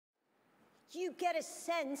You get a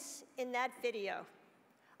sense in that video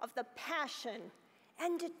of the passion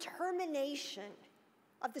and determination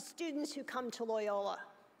of the students who come to Loyola.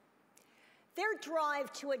 Their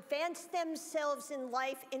drive to advance themselves in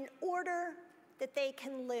life in order that they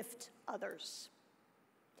can lift others.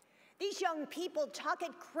 These young people talk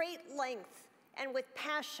at great length and with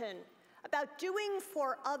passion about doing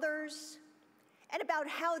for others and about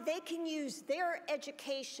how they can use their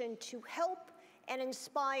education to help and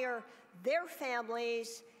inspire their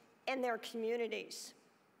families and their communities.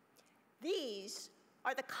 These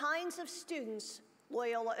are the kinds of students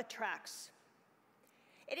Loyola attracts.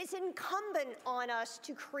 It is incumbent on us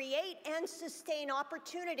to create and sustain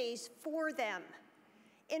opportunities for them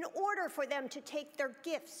in order for them to take their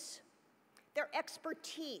gifts, their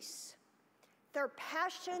expertise, their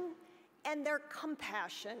passion, and their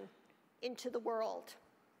compassion into the world.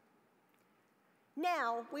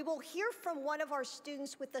 Now, we will hear from one of our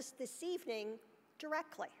students with us this evening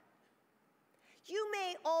directly. You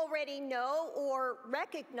may already know or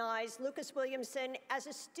recognize Lucas Williamson as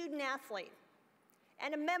a student athlete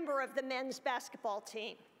and a member of the men's basketball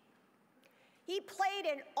team. He played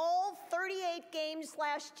in all 38 games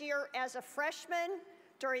last year as a freshman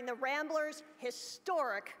during the Ramblers'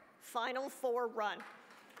 historic Final Four run.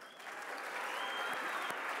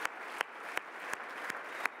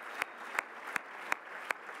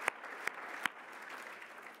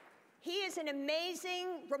 He is an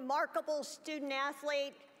amazing, remarkable student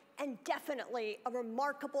athlete and definitely a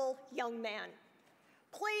remarkable young man.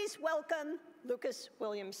 Please welcome Lucas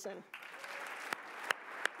Williamson.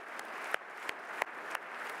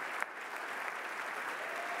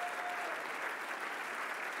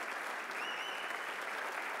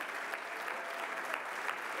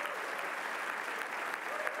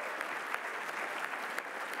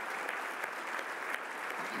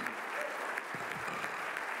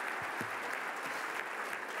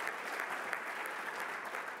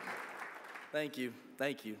 Thank you,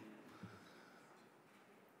 thank you.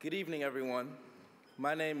 Good evening, everyone.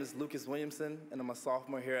 My name is Lucas Williamson, and I'm a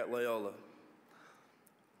sophomore here at Loyola.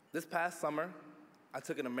 This past summer, I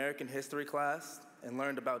took an American history class and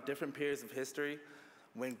learned about different periods of history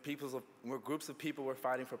when groups of people were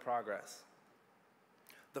fighting for progress.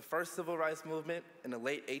 The first civil rights movement in the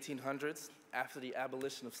late 1800s, after the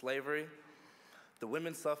abolition of slavery, the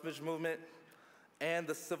women's suffrage movement, and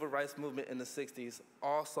the civil rights movement in the 60s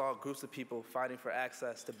all saw groups of people fighting for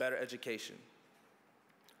access to better education.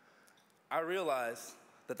 I realized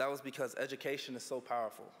that that was because education is so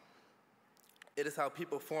powerful. It is how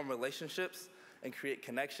people form relationships and create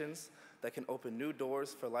connections that can open new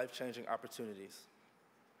doors for life-changing opportunities.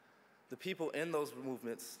 The people in those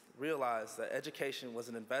movements realized that education was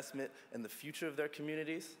an investment in the future of their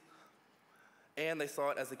communities, and they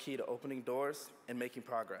saw it as a key to opening doors and making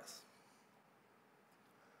progress.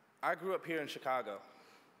 I grew up here in Chicago.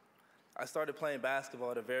 I started playing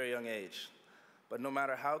basketball at a very young age, but no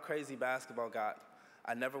matter how crazy basketball got,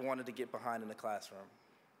 I never wanted to get behind in the classroom.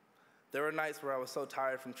 There were nights where I was so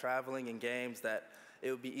tired from traveling and games that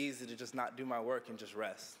it would be easy to just not do my work and just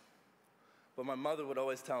rest. But my mother would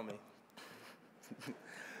always tell me,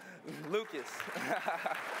 Lucas,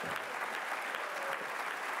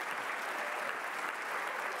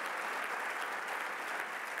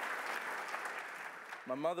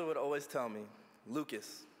 my mother would always tell me,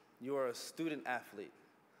 Lucas, you are a student athlete.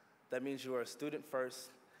 That means you are a student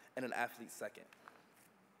first and an athlete second.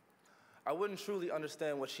 I wouldn't truly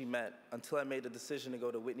understand what she meant until I made the decision to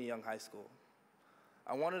go to Whitney Young High School.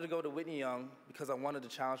 I wanted to go to Whitney Young because I wanted to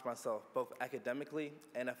challenge myself both academically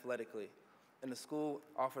and athletically, and the school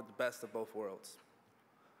offered the best of both worlds.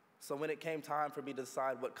 So when it came time for me to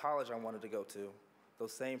decide what college I wanted to go to,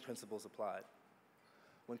 those same principles applied.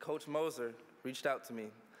 When Coach Moser reached out to me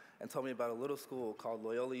and told me about a little school called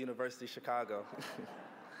Loyola University Chicago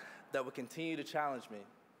that would continue to challenge me,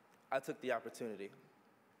 I took the opportunity.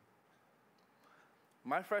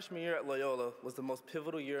 My freshman year at Loyola was the most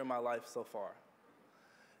pivotal year in my life so far.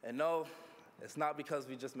 And no, it's not because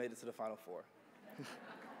we just made it to the Final Four.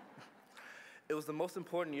 It was the most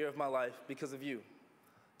important year of my life because of you,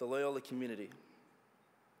 the Loyola community.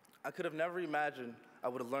 I could have never imagined I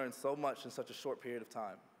would have learned so much in such a short period of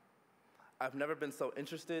time. I've never been so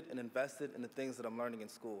interested and invested in the things that I'm learning in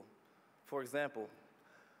school. For example,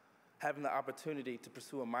 having the opportunity to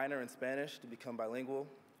pursue a minor in Spanish to become bilingual,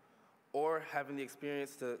 or having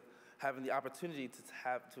the opportunity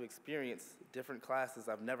to experience different classes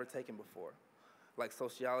I've never taken before, like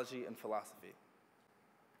sociology and philosophy.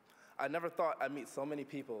 I never thought I'd meet so many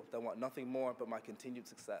people that want nothing more but my continued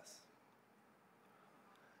success.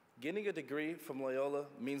 Getting a degree from Loyola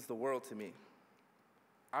means the world to me.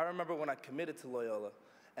 I remember when I committed to Loyola,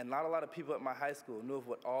 and not a lot of people at my high school knew of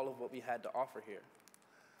all of what we had to offer here.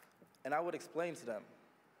 And I would explain to them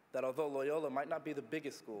that although Loyola might not be the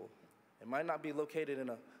biggest school, it might not be located in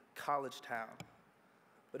a college town,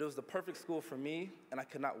 but it was the perfect school for me, and I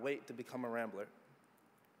could not wait to become a Rambler.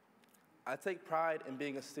 I take pride in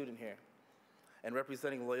being a student here and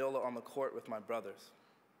representing Loyola on the court with my brothers.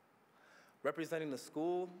 Representing the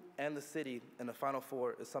school and the city in the Final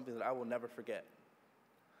Four is something that I will never forget.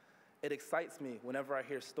 It excites me whenever I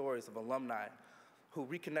hear stories of alumni who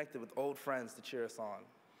reconnected with old friends to cheer us on.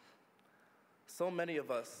 So many of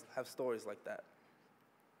us have stories like that.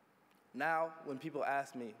 Now, when people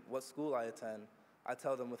ask me what school I attend, I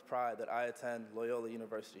tell them with pride that I attend Loyola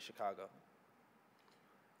University Chicago.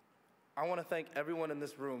 I want to thank everyone in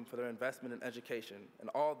this room for their investment in education and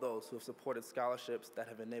all those who have supported scholarships that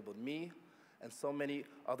have enabled me and so many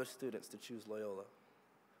other students to choose Loyola.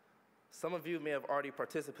 Some of you may have already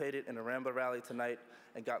participated in a Rambler rally tonight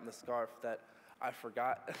and gotten the scarf that I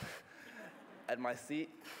forgot at my seat.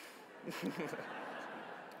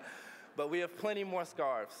 But we have plenty more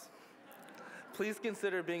scarves. Please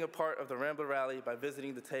consider being a part of the Rambler rally by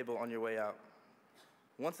visiting the table on your way out.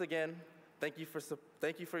 Once again, thank you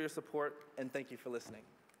for your support, and thank you for listening.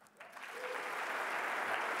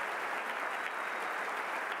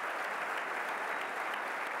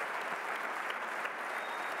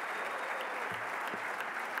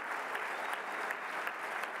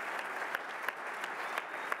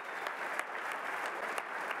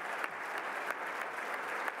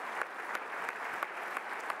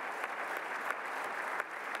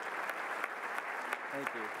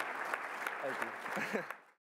 Thank you. Thank you.